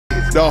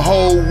The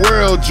whole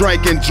world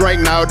drank and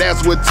drank, now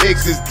that's what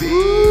Texas did.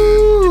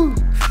 Ooh.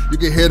 You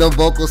can hear the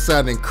vocals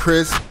sounding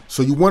crisp.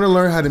 So you want to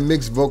learn how to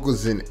mix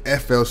vocals in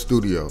FL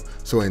Studio.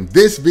 So in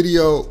this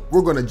video,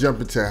 we're going to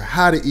jump into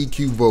how to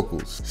EQ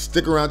vocals.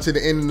 Stick around to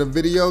the end of the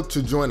video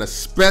to join a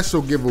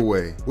special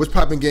giveaway. What's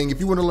poppin', gang?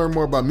 If you want to learn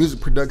more about music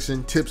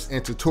production, tips,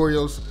 and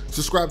tutorials,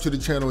 subscribe to the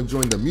channel and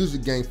join the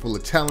music gang full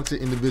of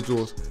talented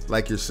individuals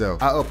like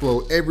yourself. I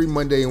upload every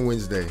Monday and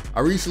Wednesday. I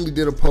recently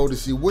did a poll to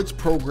see which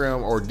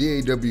program or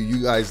DAW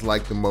you guys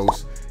like the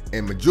most,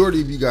 and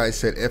majority of you guys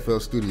said FL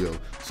Studio.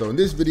 So in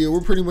this video,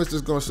 we're pretty much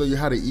just gonna show you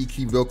how to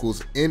EQ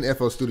vocals in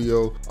FL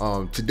Studio.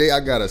 Today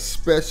I got a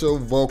special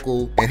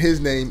vocal, and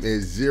his name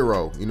is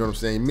Zero. You know what I'm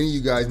saying? Many of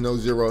you guys know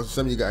Zero,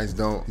 some of you guys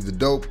don't. He's a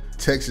dope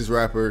Texas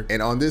rapper, and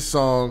on this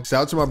song,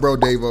 shout out to my bro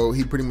Davo.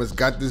 He pretty much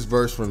got this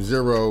verse from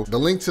Zero. The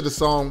link to the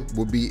song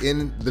will be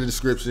in the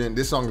description.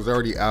 This song is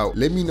already out.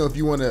 Let me know if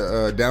you want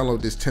to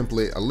download this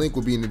template. A link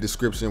will be in the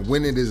description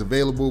when it is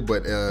available,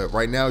 but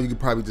right now you can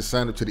probably just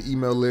sign up to the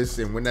email list,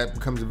 and when that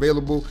becomes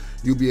available,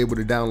 you'll be able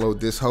to download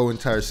this whole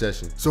entire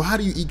session. So how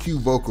do you EQ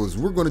vocals?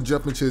 We're going to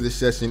jump into this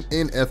session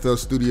in FL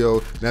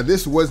Studio. Now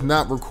this was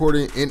not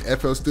recorded in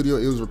FL Studio,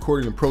 it was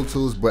recorded in Pro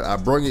Tools, but I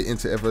brought it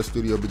into FL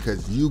Studio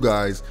because you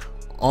guys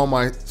on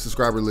my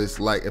subscriber list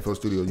like FL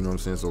Studio, you know what I'm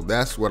saying? So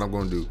that's what I'm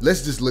gonna do.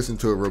 Let's just listen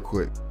to it real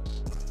quick.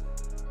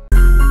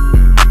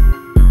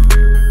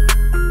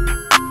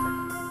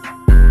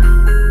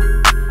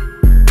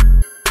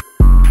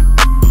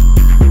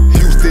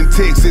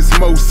 Texas,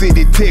 Mo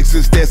City,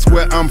 Texas, that's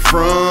where I'm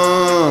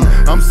from.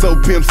 I'm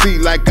so Pimp C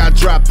like I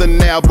dropped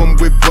an album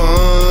with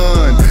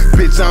Bun.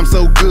 Bitch, I'm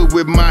so good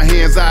with my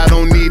hands, I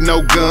don't need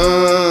no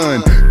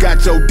gun.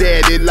 Got your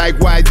daddy like,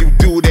 why you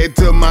do that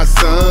to my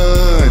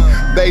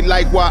son? They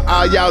like, why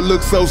all y'all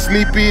look so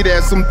sleepy,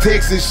 that's some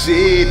Texas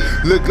shit.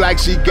 Look like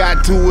she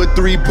got 2 or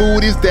 3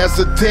 booties, that's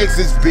a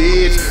Texas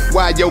bitch.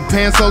 Why your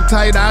pants so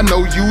tight, I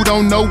know you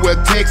don't know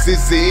what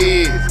Texas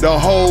is. The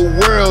whole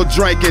world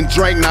drank and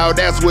drank, now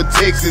that's what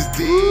Texas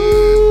did.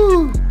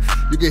 Ooh.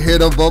 You can hear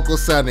the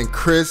vocals sounding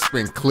crisp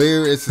and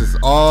clear. It's just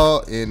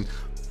all in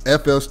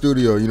FL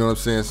Studio, you know what I'm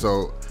saying?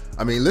 So,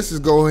 I mean, let's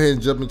just go ahead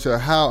and jump into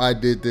how I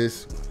did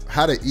this,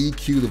 how to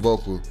EQ the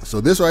vocal.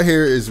 So this right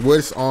here is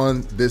what's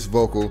on this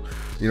vocal,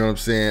 you know what I'm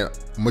saying?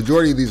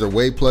 Majority of these are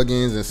Wave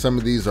plugins, and some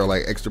of these are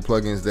like extra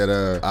plugins that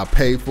I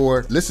paid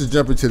for. Let's just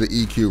jump into the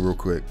EQ real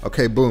quick.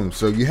 Okay, boom.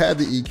 So you have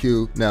the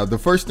EQ. Now, the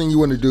first thing you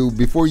want to do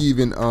before you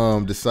even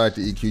decide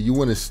to EQ, you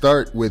want to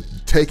start with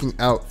taking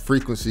out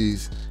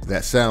frequencies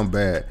that sound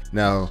bad.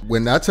 Now,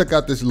 when I took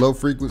out this low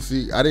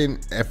frequency,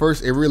 at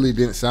first it really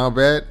didn't sound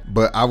bad,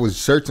 but I was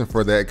searching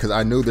for that because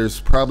I knew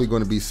there's probably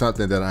going to be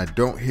something that I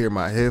don't hear in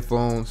my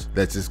headphones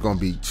that's just going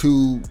to be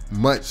too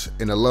much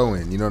in the low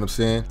end, you know what I'm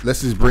saying?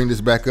 Let's just bring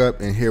this back up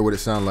and hear what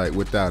it sound like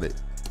without it.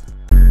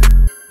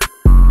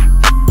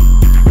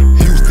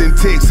 Houston,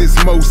 Texas,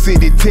 Mo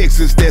City,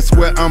 Texas, that's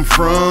where I'm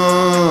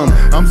from.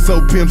 I'm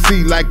so Pimp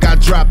C like I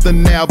dropped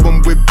an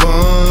album with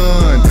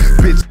Bun.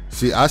 Bitch.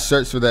 See, I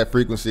searched for that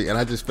frequency and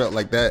I just felt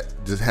like that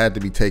just had to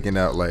be taken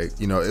out. Like,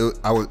 you know,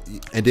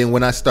 and then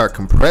when I start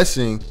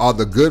compressing, all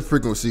the good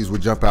frequencies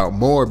would jump out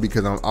more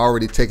because I'm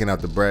already taking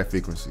out the bad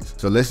frequencies.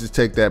 So let's just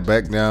take that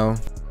back down.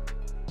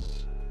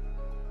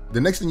 The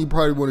next thing you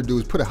probably want to do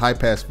is put a high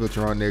pass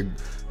filter on there.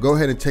 Go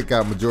ahead and take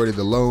out majority of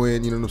the low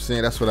end, you know what I'm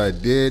saying? That's what I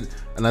did.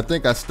 And I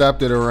think I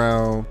stopped it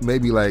around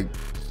maybe like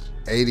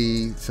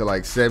 80 to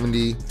like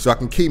 70. So I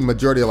can keep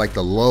majority of like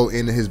the low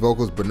end of his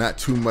vocals, but not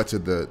too much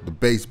of the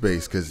bass,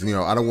 because, you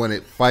know, I don't want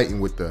it fighting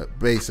with the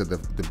bass of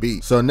the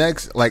beat. So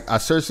next, like I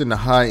searched in the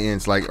high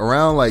ends, like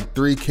around like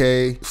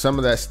 3K. Some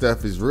of that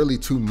stuff is really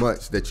too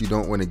much that you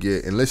don't want to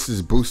get. And let's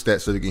just boost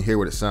that so you can hear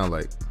what it sounds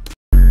like.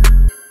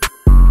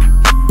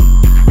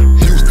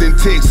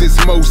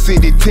 Texas, Mo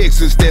City,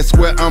 Texas, that's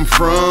where I'm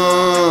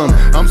from.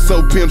 I'm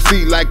so Pimp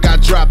C like I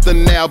dropped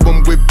an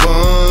album with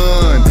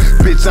Bun.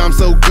 Bitch, I'm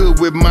so good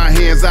with my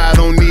hands, I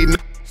don't need no.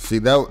 See,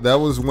 that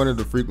was one of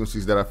the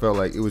frequencies that I felt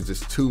like it was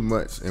just too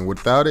much. And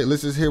without it,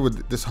 let's just hear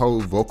with this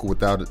whole vocal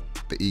without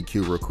the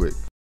EQ real quick.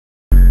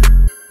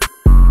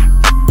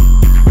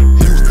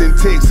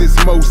 Texas,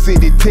 Mo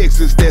City,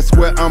 Texas, that's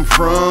where I'm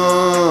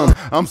from.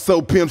 I'm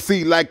so Pimp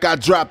C like I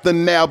dropped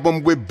an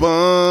album with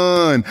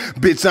Bun.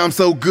 Bitch, I'm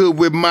so good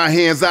with my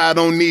hands, I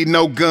don't need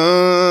no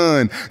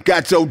gun.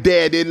 Got your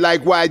daddy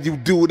like, why you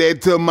do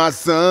that to my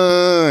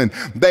son?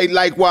 They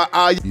like, why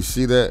are you? You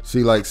see that?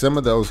 See, like some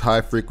of those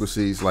high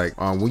frequencies, like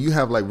when you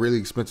have like really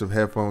expensive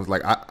headphones,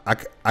 like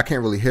I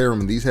can't really hear them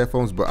in these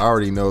headphones, but I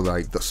already know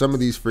like some of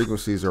these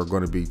frequencies are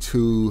going to be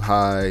too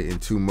high and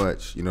too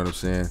much, you know what I'm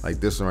saying? Like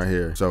this one right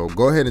here. So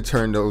go ahead and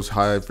turn those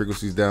high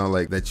frequencies down,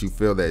 like that you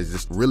feel that is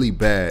just really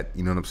bad,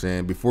 you know what I'm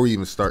saying, before you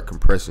even start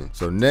compressing.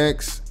 So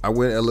next I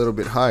went a little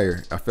bit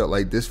higher. I felt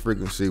like this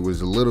frequency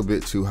was a little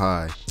bit too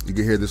high. You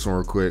can hear this one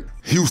real quick.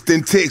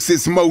 Houston,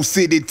 Texas, Mo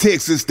City,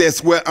 Texas,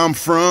 that's where I'm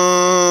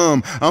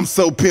from. I'm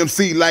so Pimp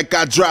C like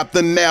I dropped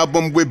an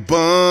album with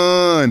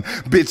Bun.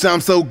 Bitch, I'm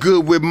so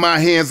good with my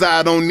hands,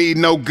 I don't need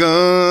no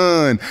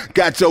gun.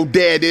 Got your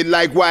daddy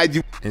like, why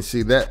you? And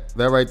see that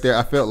right there,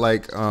 I felt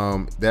like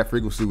that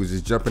frequency was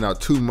just jumping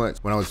out too much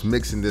when I was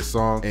mixing this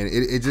song, and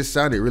it just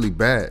sounded really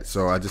bad.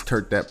 So I just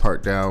turned that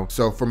part down.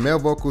 So for male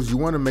vocals, you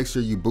want to make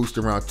sure you boost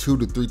around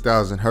 2,000 to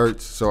 3,000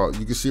 hertz. So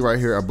you can see right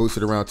here, I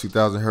boosted around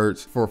 2,000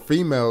 hertz. For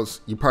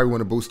females, you probably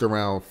want to boost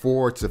around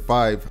 4,000 to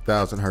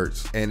 5,000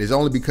 hertz. And it's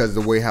only because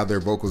of the way how their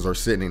vocals are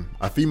sitting.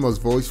 A female's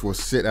voice will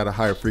sit at a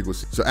higher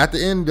frequency. So at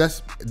the end,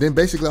 then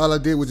basically all I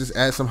did was just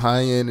add some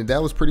high end, and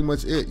that was pretty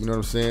much it. You know what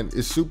I'm saying?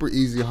 It's super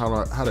easy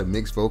how to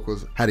mix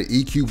vocals, how to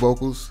EQ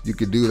vocals. You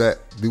could do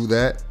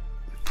that.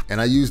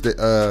 And I used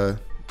the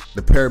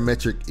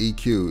parametric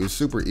EQ. It's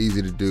super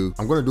easy to do.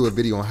 I'm gonna do a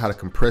video on how to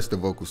compress the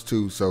vocals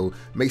too, so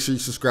make sure you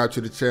subscribe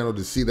to the channel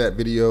to see that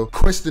video.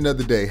 Question of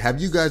the day: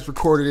 have you guys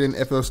recorded in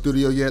FL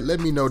Studio yet? Let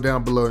me know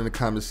down below in the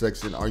comment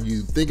section. Are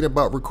you thinking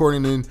about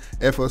recording in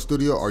FL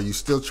Studio? Are you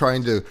still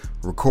trying to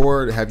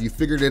record? Have you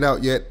figured it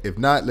out yet? If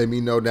not, let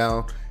me know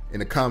down in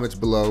the comments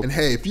below. And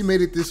hey, if you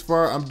made it this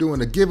far, I'm doing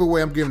a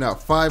giveaway. I'm giving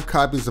out 5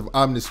 copies of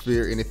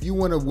Omnisphere, and if you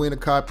want to win a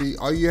copy,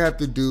 all you have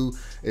to do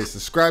is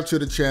subscribe to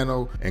the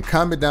channel and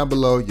comment down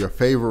below your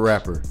favorite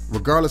rapper.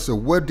 Regardless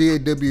of what DAW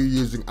you're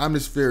using,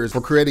 Omnisphere is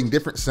for creating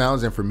different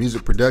sounds and for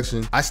music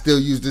production. I still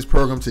use this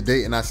program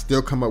today, and I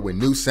still come up with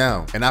new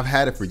sound, and I've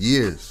had it for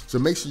years. So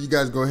make sure you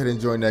guys go ahead and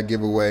join that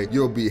giveaway.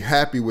 You'll be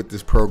happy with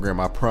this program,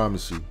 I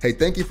promise you. Hey,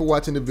 thank you for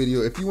watching the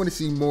video. If you want to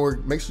see more,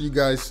 make sure you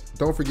guys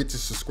don't forget to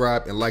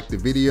subscribe and like the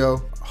video.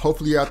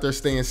 Hopefully you're out there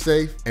staying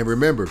safe, and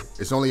remember,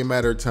 it's only a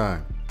matter of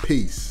time.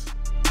 Peace.